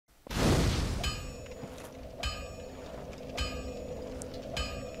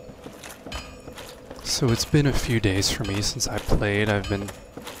So it's been a few days for me since I played. I've been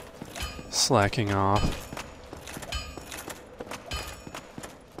slacking off.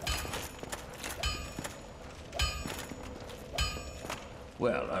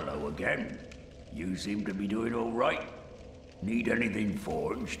 Well, hello again. You seem to be doing all right. Need anything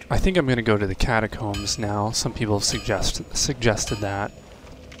forged? I think I'm going to go to the catacombs now. Some people have suggested that.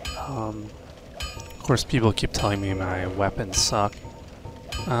 Of course, people keep telling me my weapons suck.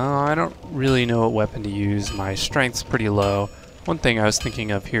 I don't really know what weapon to use. My strength's pretty low. One thing I was thinking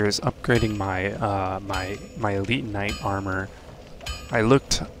of here is upgrading my my Elite Knight armor. I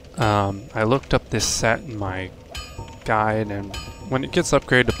looked up this set in my guide, and when it gets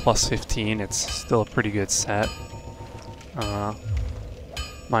upgraded to plus 15, it's still a pretty good set.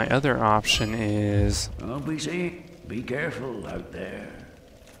 My other option is... Oh, be careful out there.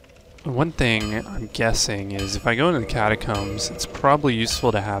 One thing I'm guessing is if I go into the catacombs, it's probably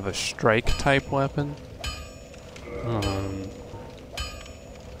useful to have a strike type weapon. Let's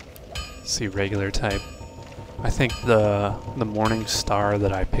see, regular type. I think the Morning Star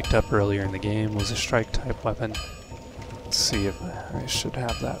that I picked up earlier in the game was a strike type weapon. Let's see if I should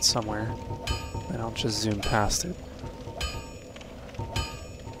have that somewhere. And I'll just zoom past it.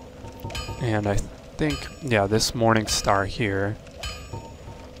 And I think, yeah, this Morning Star here.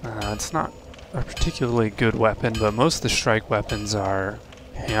 It's not a particularly good weapon, but most of the strike weapons are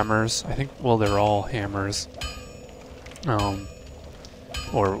hammers. I think, well, they're all hammers.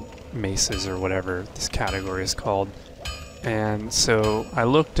 Or maces, or whatever this category is called. And so I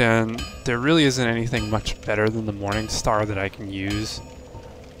looked, and there really isn't anything much better than the Morning Star that I can use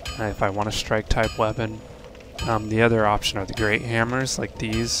if I want a strike type weapon. The other option are the great hammers, like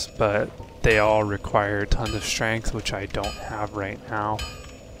these, but they all require tons of strength, which I don't have right now.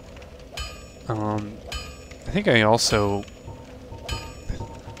 I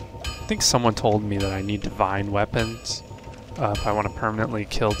think someone told me that I need divine weapons if I want to permanently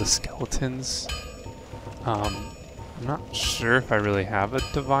kill the skeletons. I'm not sure if I really have a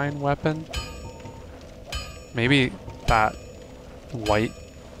divine weapon. Maybe that white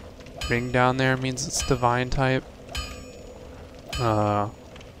ring down there means it's divine type. So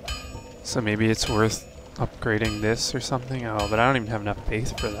maybe it's worth upgrading this or something. Oh, but I don't even have enough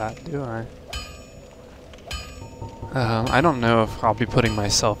faith for that, do I? I don't know if I'll be putting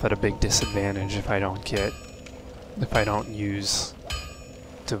myself at a big disadvantage if I don't use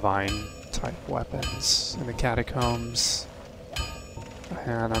divine type weapons in the catacombs.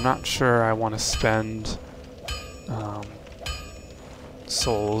 And I'm not sure I want to spend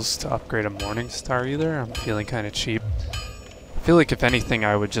souls to upgrade a Morning Star either. I'm feeling kind of cheap. I feel like if anything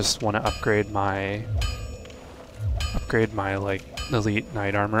I would just want to upgrade my like Elite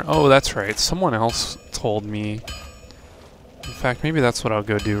Knight armor. Oh, that's right. Someone else told me. In fact, maybe that's what I'll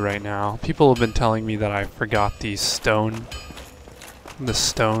go do right now. People have been telling me that I forgot the stone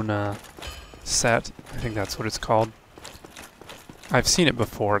set. I think that's what it's called. I've seen it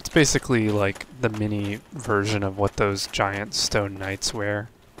before. It's basically like the mini version of what those giant stone knights wear.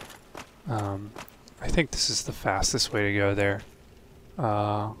 I think this is the fastest way to go there.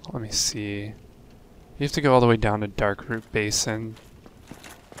 Let me see. You have to go all the way down to Darkroot Basin.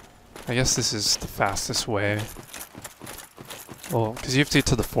 I guess this is the fastest way. Well, because you have to get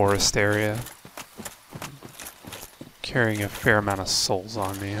to the forest area. I'm carrying a fair amount of souls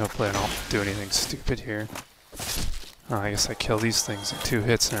on me. Hopefully I don't do anything stupid here. Oh, I guess I kill these things in 2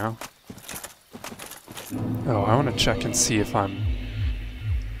 hits now. Oh, I want to check and see if I'm...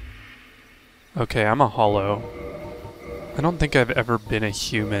 Okay, I'm a hollow. I don't think I've ever been a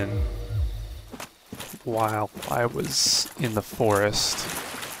human while I was in the forest.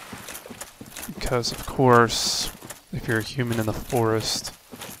 Because, of course, if you're a human in the forest...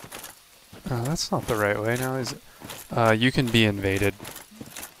 that's not the right way now, is it? You can be invaded.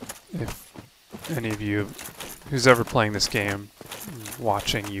 If any of you who's ever playing this game,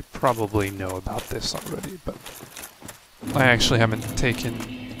 watching, you probably know about this already, but I actually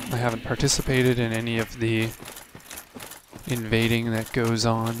haven't participated in any of the invading that goes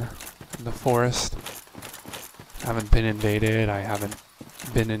on in the forest. I haven't been invaded, I haven't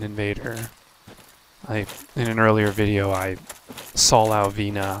been an invader. In an earlier video I saw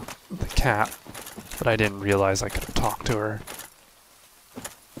Lauvina, the cat, but I didn't realize I could have talked to her.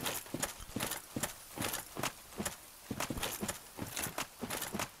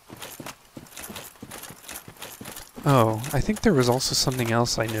 Oh, I think there was also something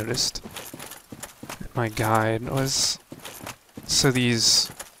else I noticed in my guide was... So these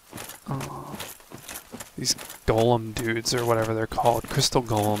golem dudes, or whatever they're called, crystal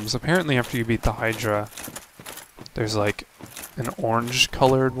golems, apparently after you beat the Hydra, there's like an orange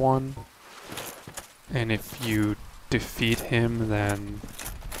colored one and if you defeat him, then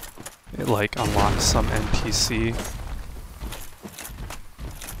it like unlocks some NPC.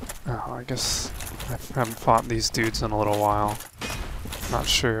 Oh, I guess I haven't fought these dudes in a little while. Not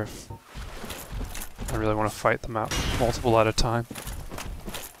sure if I really want to fight them out multiple at a time.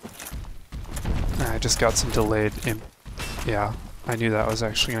 I just got some delayed yeah, I knew that was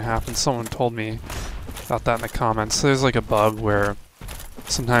actually going to happen. Someone told me about that in the comments. So there's like a bug where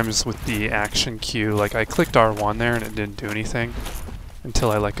sometimes with the action queue, like I clicked R1 there and it didn't do anything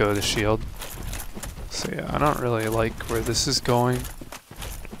until I let go of the shield. So yeah, I don't really like where this is going.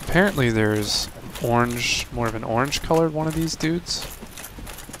 Apparently there's orange, more of an orange colored one of these dudes.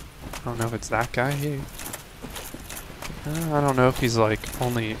 I don't know if it's that guy here. I don't know if he's like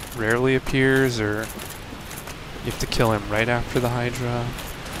only rarely appears or you have to kill him right after the Hydra.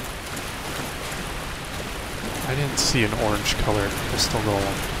 I didn't see an orange colored crystal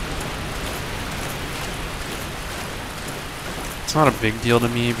golem. It's not a big deal to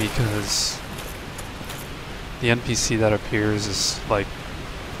me because the NPC that appears is like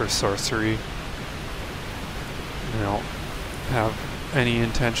for sorcery. I don't have any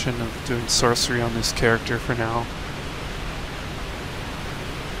intention of doing sorcery on this character for now.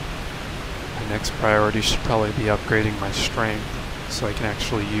 My next priority should probably be upgrading my strength so I can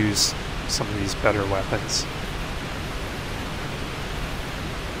actually use some of these better weapons.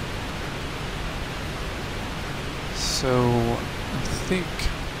 So I think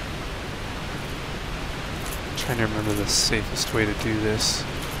I'm trying to remember the safest way to do this.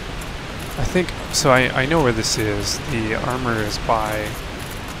 I think so. I know where this is. The armor is by.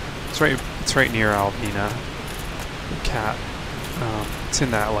 It's right near Alvina, the cat. It's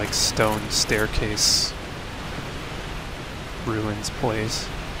in that like stone staircase ruins place.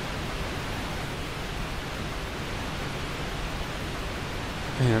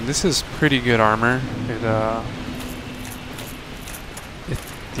 And this is pretty good armor.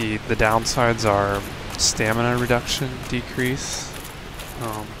 The downsides are stamina reduction decrease.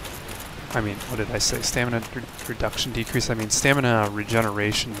 I mean, what did I say? Stamina reduction decrease. I mean stamina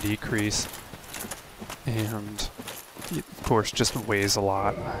regeneration decrease. And of course just weighs a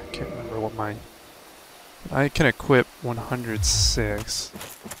lot. I can't remember what my... I can equip 106.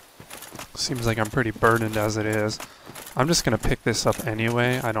 Seems like I'm pretty burdened as it is. I'm just going to pick this up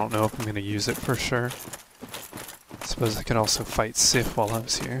anyway. I don't know if I'm going to use it for sure. I suppose I could also fight Sif while I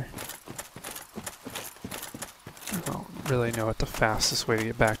was here. I don't really know what the fastest way to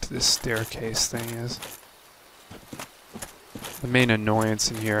get back to this staircase thing is. The main annoyance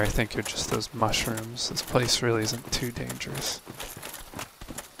in here, I think, are just those mushrooms. This place really isn't too dangerous.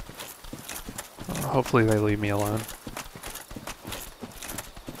 Hopefully they leave me alone.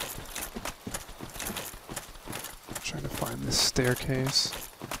 I'm trying to find this staircase.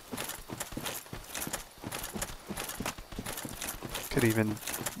 Could even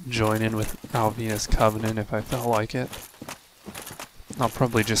join in with Alvina's Covenant if I felt like it. I'll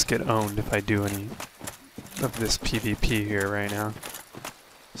probably just get owned if I do any of this PvP here right now.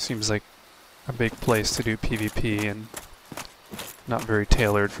 Seems like a big place to do PvP and not very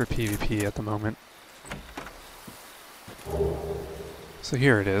tailored for PvP at the moment. So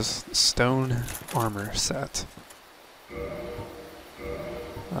here it is, stone armor set.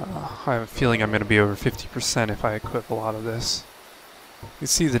 I have a feeling I'm going to be over 50% if I equip a lot of this. You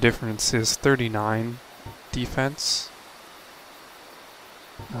see the difference is 39 defense.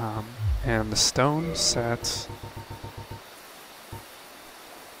 And the stone set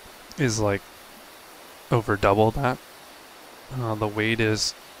is like over double that. The weight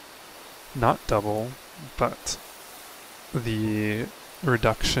is not double, but the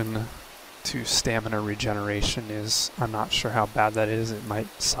reduction to stamina regeneration is, I'm not sure how bad that is, it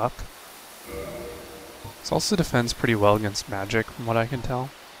might suck. This also defends pretty well against magic from what I can tell.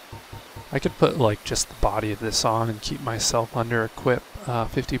 I could put like just the body of this on and keep myself under equip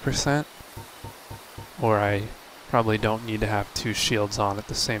 50%. Or I probably don't need to have two shields on at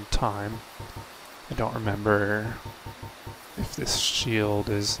the same time. I don't remember if this shield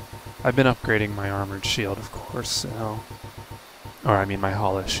is... I've been upgrading my armored shield, of course, so... Or I mean my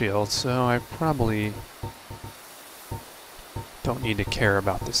hollow shield, so I probably don't need to care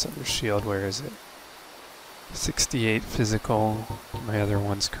about this other shield. Where is it? 68 physical. My other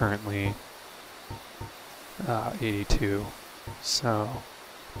one's currently 82. So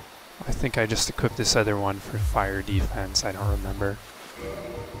I think I just equipped this other one for fire defense. I don't remember.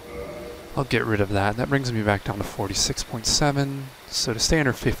 I'll get rid of that. That brings me back down to 46.7. So to stay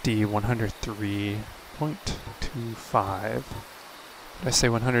under 50, 103.25. Did I say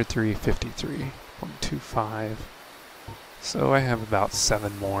 103? 53.25. So I have about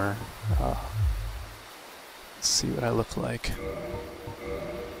 7 more Let's see what I look like.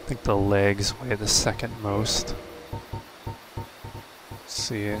 I think the legs weigh the second most. Let's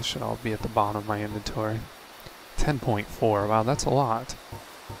see, it should all be at the bottom of my inventory. 10.4, wow, that's a lot.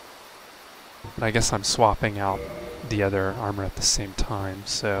 But I guess I'm swapping out the other armor at the same time,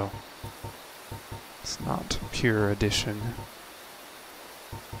 so it's not pure addition.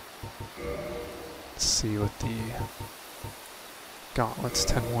 Let's see what the gauntlets,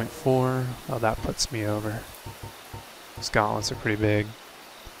 10.4. Oh, that puts me over. These gauntlets are pretty big.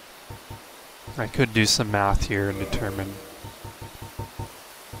 I could do some math here and determine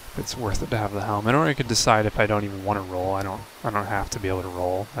if it's worth it to have the helmet, or I could decide if I don't even want to roll. I don't have to be able to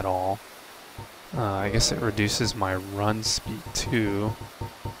roll at all. I guess it reduces my run speed too,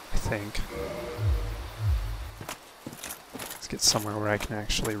 I think. Let's get somewhere where I can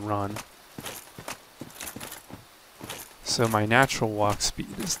actually run. So my natural walk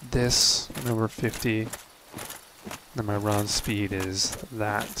speed is this, over 50. Then my run speed is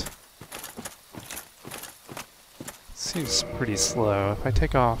that. Seems pretty slow. If I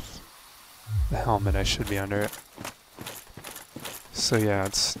take off the helmet, I should be under it. So yeah,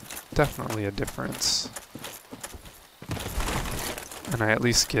 it's definitely a difference. And I at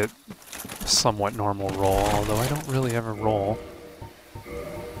least get a somewhat normal roll, although I don't really ever roll.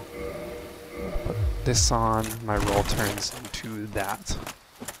 Put this on, my roll turns into that.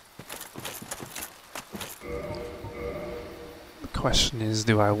 The question is,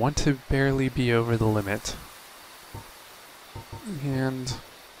 do I want to barely be over the limit and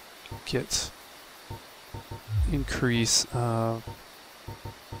get increase of,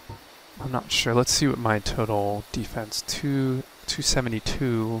 I'm not sure, let's see what my total defense,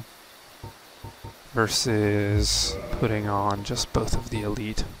 272 versus putting on just both of the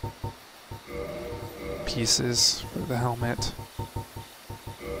elite pieces for the helmet,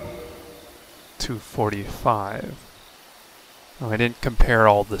 245. Oh, I didn't compare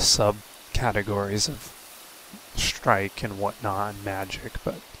all the sub-categories of strike and whatnot and magic,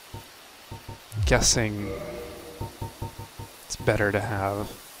 but I'm guessing it's better to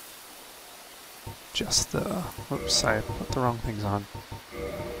have just the, oops, I put the wrong things on.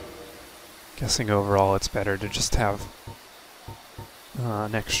 Guessing overall it's better to just have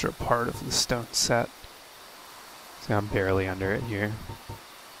an extra part of the stone set. See, I'm barely under it here.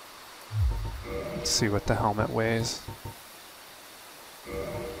 Let's see what the helmet weighs.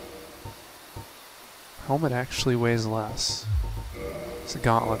 Helmet actually weighs less. So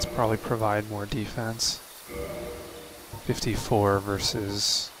gauntlets probably provide more defense. 54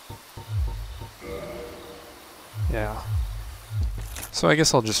 versus... yeah. So I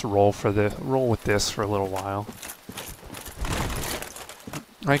guess I'll just roll with this for a little while.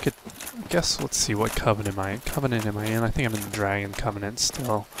 I guess, let's see, what covenant am I in? I think I'm in the Dragon Covenant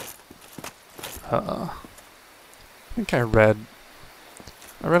still. I think I read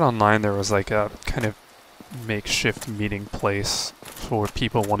online there was like a kind of makeshift meeting place for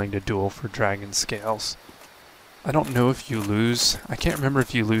people wanting to duel for dragon scales. I don't know if you lose, I can't remember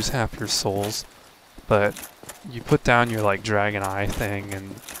if you lose half your souls, but you put down your like dragon eye thing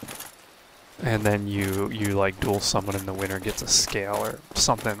and then you like duel someone and the winner gets a scale or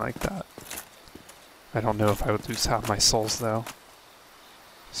something like that. I don't know if I would lose half my souls though.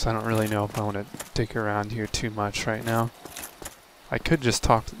 So I don't really know if I want to dig around here too much right now. I could just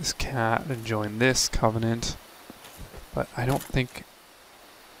talk to this cat and join this covenant, but I don't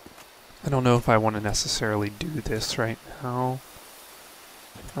know if I want to necessarily do this right now.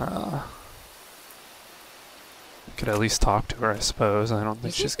 Could at least talk to her, I suppose. I don't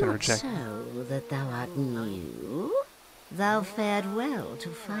think she's going to reject me. So that thou art new? Thou fared well to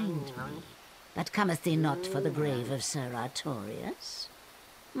find me, but cometh thee not for the grave of Sir Artorius?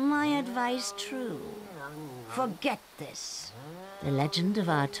 My advice true. Forget this. The legend of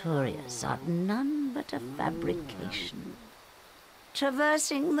Artorius art none but a fabrication.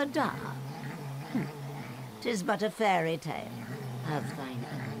 Traversing the dark. 'Tis but a fairy tale. Have thine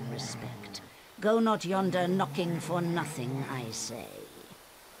own respect. Go not yonder knocking for nothing, I say.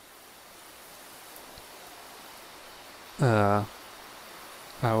 I'm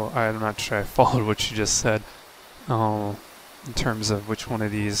not sure I followed what you just said. In terms of which one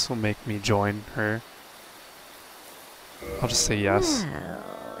of these will make me join her. I'll just say yes.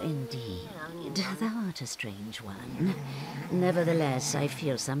 Well, indeed, thou art a strange one. Nevertheless, I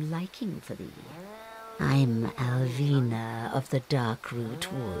feel some liking for thee. I'm Alvina of the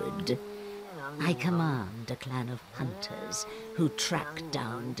Darkroot Wood. I command a clan of hunters who track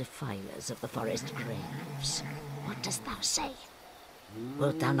down defilers of the forest graves. What dost thou say?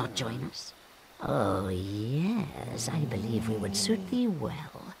 Wilt thou not join us? Oh, yes, I believe we would suit thee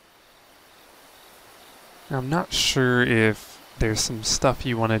well. Now, I'm not sure if there's some stuff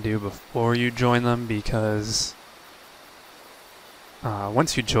you want to do before you join them, because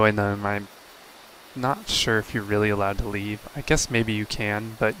once you join them, I'm not sure if you're really allowed to leave. I guess maybe you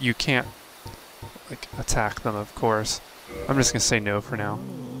can, but you can't like attack them, of course. I'm just gonna say no for now.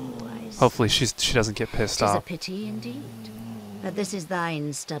 Hopefully she doesn't get pissed 'Tis a off. pity indeed. But this is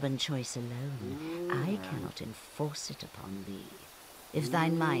thine stubborn choice alone. I cannot enforce it upon thee. If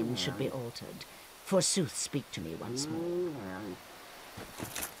thine mind should be altered, forsooth speak to me once more.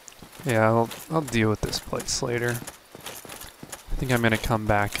 Yeah, I'll deal with this place later. I think I'm gonna come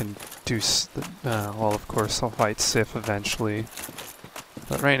back and do well, of course I'll fight Sif eventually.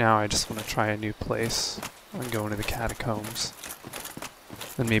 But right now I just want to try a new place. I'm going to the catacombs.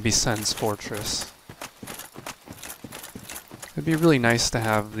 Then maybe Sen's Fortress. It'd be really nice to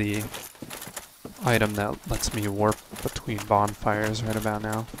have the item that lets me warp between bonfires right about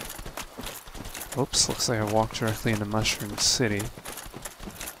now. Oops, looks like I walked directly into Mushroom City.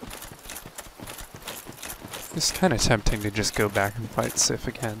 It's kind of tempting to just go back and fight Sif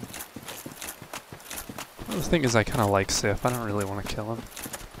again. Well, the thing is, I kind of like Sif. I don't really want to kill him.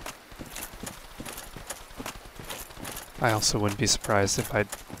 I also wouldn't be surprised if I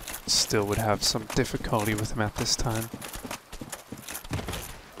still would have some difficulty with him at this time.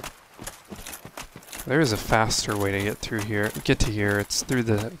 There is a faster way to get through here. Get to here. It's through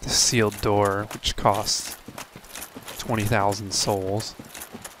the sealed door, which costs 20,000 souls.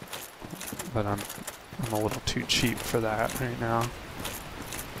 But I'm a little too cheap for that right now.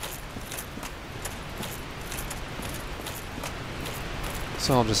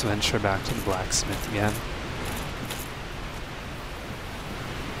 So I'll just venture back to the blacksmith again.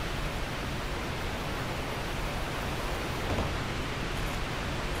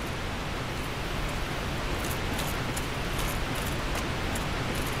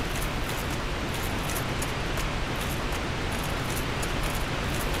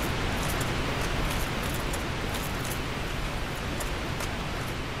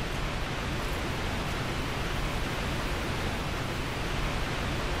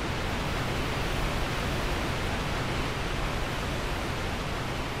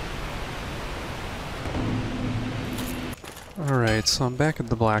 Alright, so I'm back at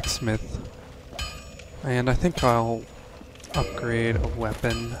the blacksmith, and I think I'll upgrade a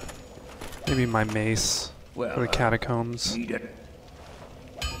weapon, maybe my mace for the catacombs.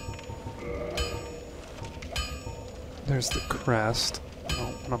 There's the crest. I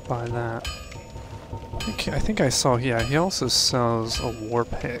don't want to buy that. I think I saw, yeah, he also sells a war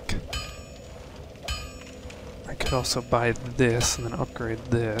pick. I could also buy this and then upgrade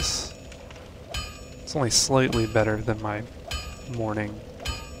this. It's only slightly better than my morning,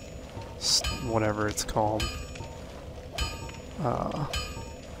 whatever it's called. I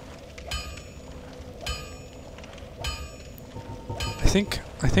think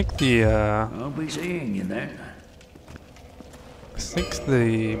the I'll be seeing you then. I think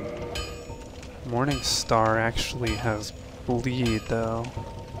the Morning Star actually has bleed though.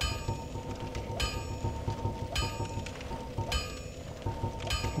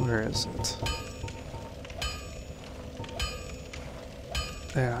 Where is it?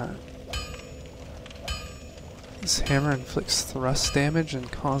 Yeah. This hammer inflicts thrust damage and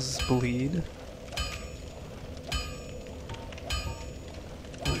causes bleed.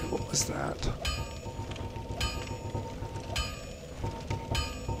 Wait, what was that?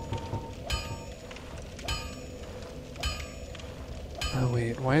 Oh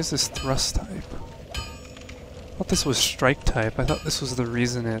wait, why is this thrust type? I thought this was strike type. I thought this was the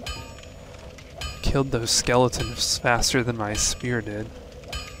reason it killed those skeletons faster than my spear did.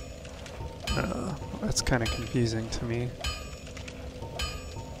 That's kind of confusing to me.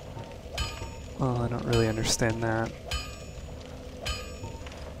 Well, I don't really understand that.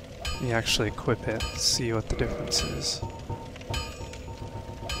 Let me actually equip it, see what the difference is.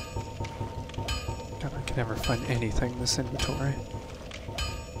 God, I can never find anything in this inventory.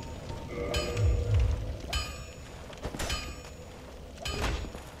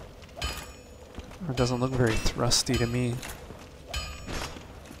 It doesn't look very thrusty to me.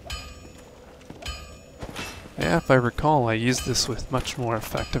 Yeah, if I recall, I used this with much more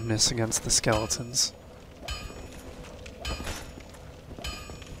effectiveness against the skeletons.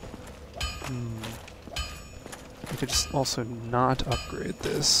 I could just also not upgrade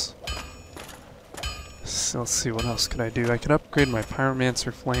this. So let's see, what else could I do? I could upgrade my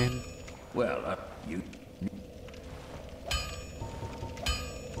Pyromancer Flame. Well, you...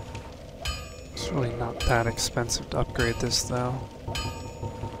 It's really not that expensive to upgrade this, though.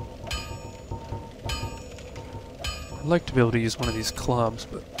 I'd like to be able to use one of these clubs,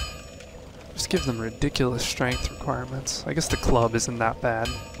 but Just give them ridiculous strength requirements. I guess the club isn't that bad.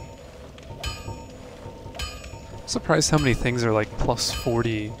 I'm surprised how many things are like plus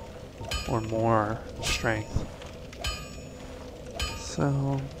 40 or more strength.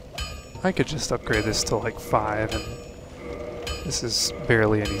 So I could just upgrade this to like 5, and this is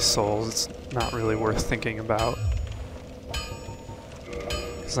barely any souls. It's not really worth thinking about.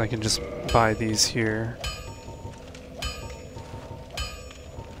 Because I can just buy these here.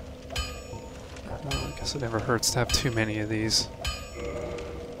 I guess it never hurts to have too many of these.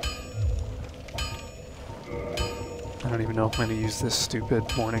 I don't even know if I'm going to use this stupid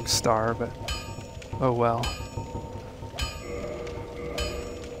Morning Star, but oh well.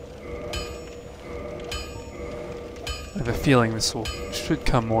 I have a feeling this should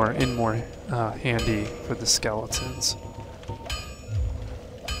come more handy for the skeletons.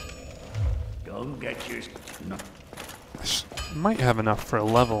 Don't get your... No. I might have enough for a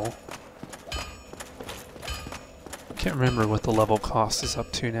level. I can't remember what the level cost is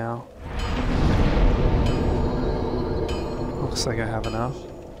up to now. Looks like I have enough.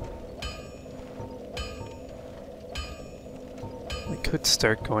 I could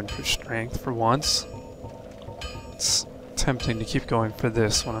start going for strength for once. It's tempting to keep going for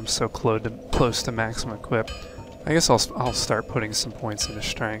this when I'm so close to maximum equip. I guess I'll start putting some points into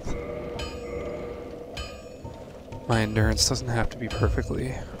strength. My endurance doesn't have to be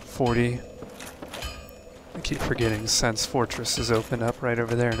perfectly 40. I keep forgetting Sense Fortress is opened up right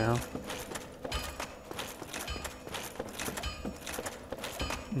over there now.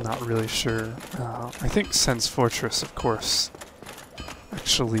 I'm not really sure. I think Sense Fortress, of course,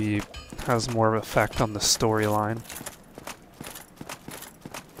 actually has more of an effect on the storyline.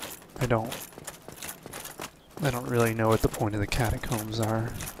 I don't really know what the point of the catacombs are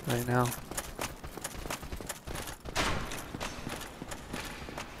right now.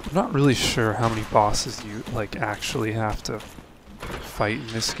 I'm not really sure how many bosses you like actually have to fight in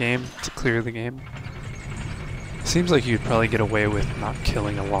this game to clear the game. Seems like you'd probably get away with not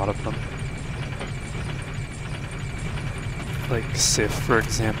killing a lot of them. Like Sif, for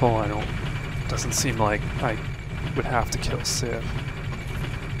example, doesn't seem like I would have to kill Sif.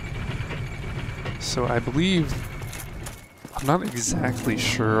 So I believe, I'm not exactly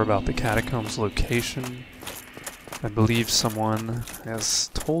sure about the catacombs location. I believe someone has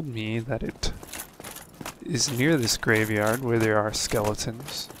told me that it is near this graveyard where there are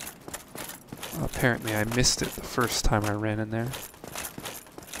skeletons. Apparently I missed it the first time I ran in there.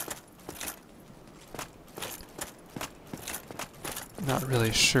 Not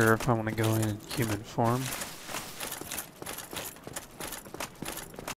really sure if I want to go in human form.